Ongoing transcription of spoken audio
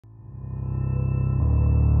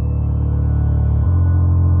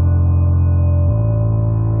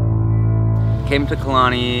came to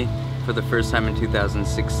Kalani for the first time in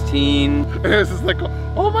 2016. It was just like,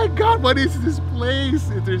 oh my God, what is this place?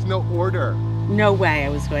 There's no order. No way I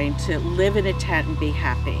was going to live in a tent and be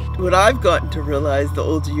happy. What I've gotten to realize the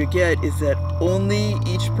older you get is that only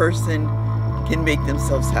each person can make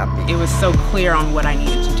themselves happy. It was so clear on what I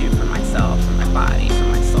needed to do for myself, for my body, for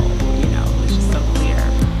my soul, you know, it was just so clear.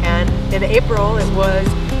 And in April it was,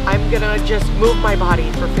 I'm gonna just move my body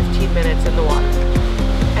for 15 minutes in the water.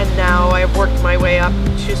 And now I've worked my way up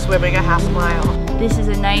to swimming a half mile. This is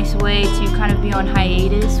a nice way to kind of be on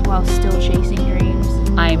hiatus while still chasing dreams.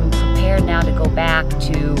 I'm prepared now to go back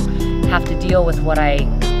to have to deal with what I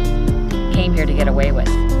came here to get away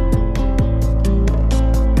with.